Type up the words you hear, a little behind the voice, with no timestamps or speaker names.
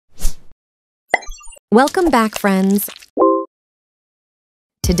Welcome back, friends.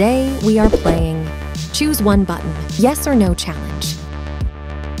 Today we are playing Choose One Button, Yes or No challenge.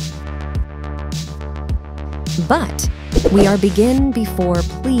 But we are begin before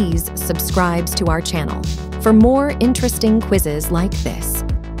please subscribes to our channel for more interesting quizzes like this.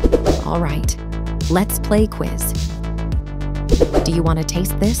 All right, let's play quiz. Do you want to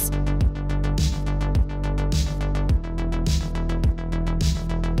taste this?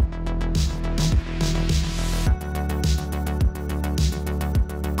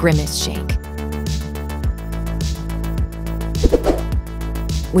 Grimace shake.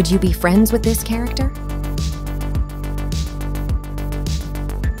 Would you be friends with this character?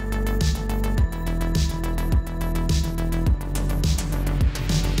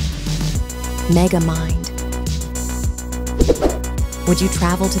 Mega Mind. Would you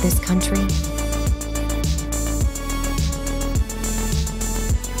travel to this country?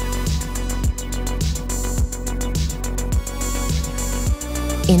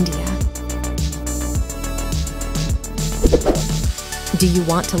 India. Do you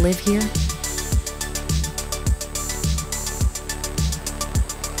want to live here?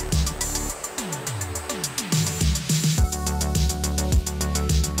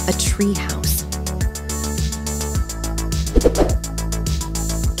 A tree house.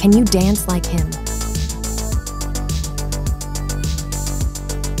 Can you dance like him?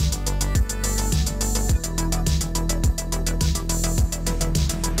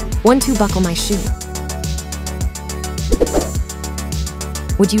 One, two, buckle my shoe.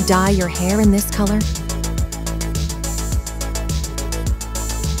 Would you dye your hair in this color?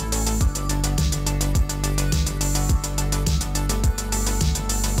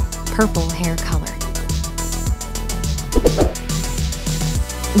 Purple hair color.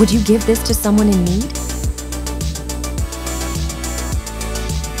 Would you give this to someone in need?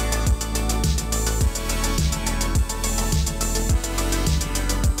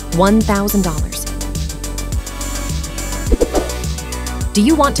 $1,000. Do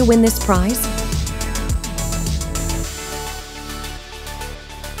you want to win this prize?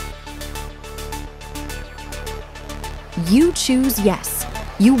 You choose yes.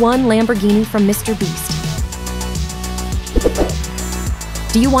 You won Lamborghini from Mr. Beast.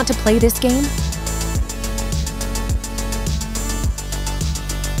 Do you want to play this game?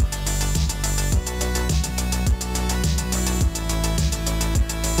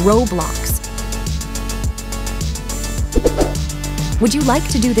 Roblox. Would you like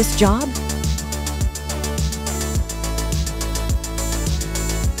to do this job?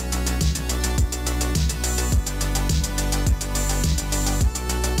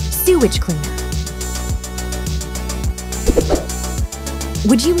 Sewage cleaner.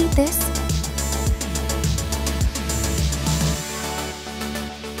 Would you eat this?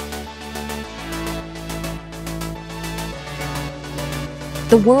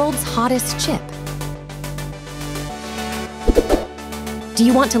 The world's hottest chip. Do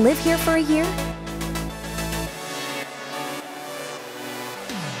you want to live here for a year?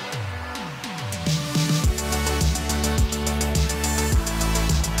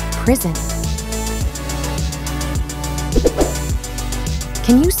 Prison.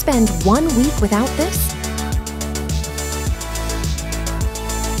 Can you spend 1 week without this?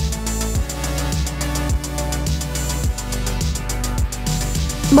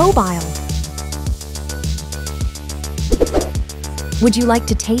 Mobile. Would you like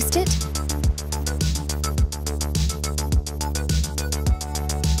to taste it?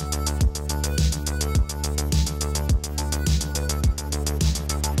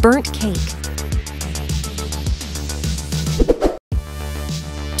 Burnt cake.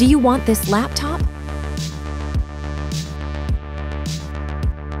 Do you want this laptop?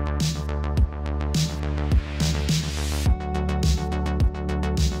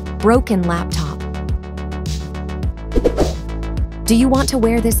 Broken laptop. Do you want to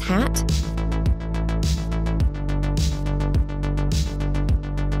wear this hat?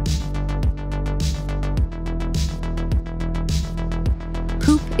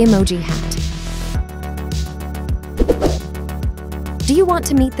 Poop emoji hat. Do you want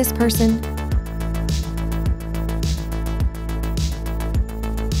to meet this person?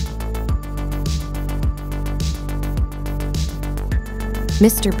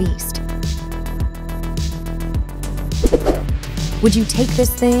 Mr. Beast. Would you take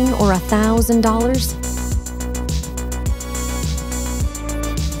this thing or $1,000?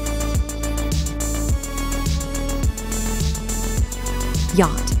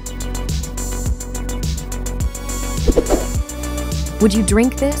 Yacht. Would you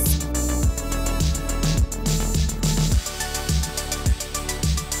drink this?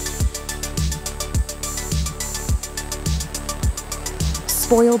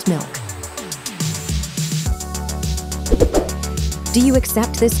 spoiled milk. Do you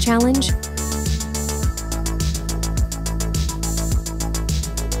accept this challenge?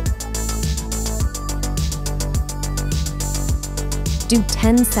 Do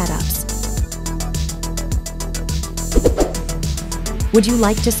 10 setups. Would you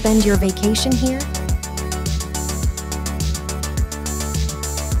like to spend your vacation here?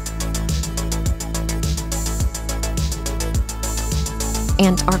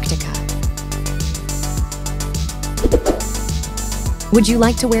 Antarctica. Would you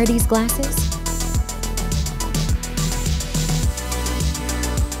like to wear these glasses?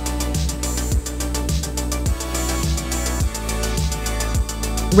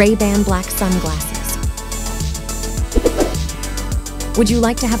 Ray-Ban black sunglasses. Would you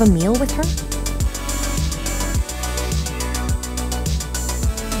like to have a meal with her?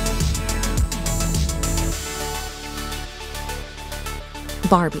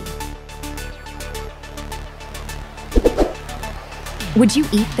 Barbie. Would you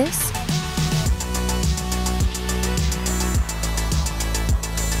eat this?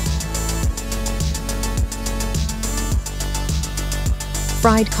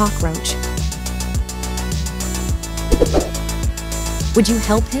 Fried cockroach. Would you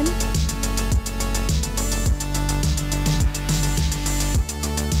help him?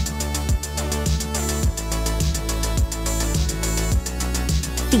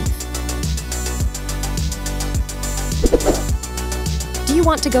 Thief. Do you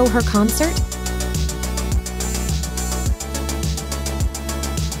want to go her concert?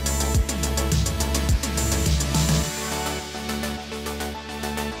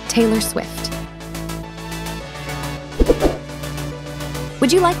 Taylor Swift.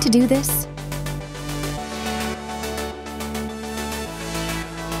 Would you like to do this?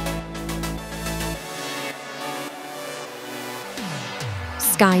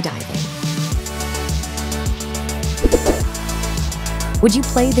 Skydiving. Would you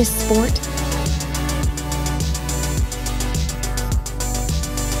play this sport?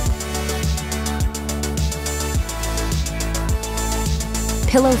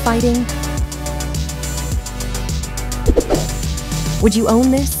 Pillow fighting. Would you own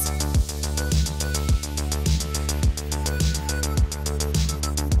this?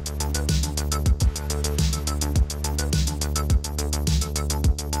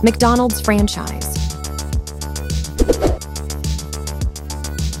 McDonald's franchise.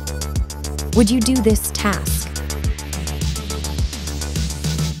 Would you do this task?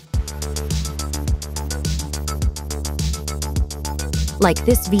 Like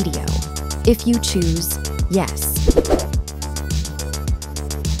this video, if you choose yes.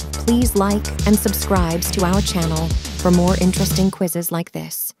 Please like and subscribe to our channel for more interesting quizzes like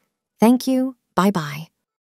this. Thank you. Bye-bye.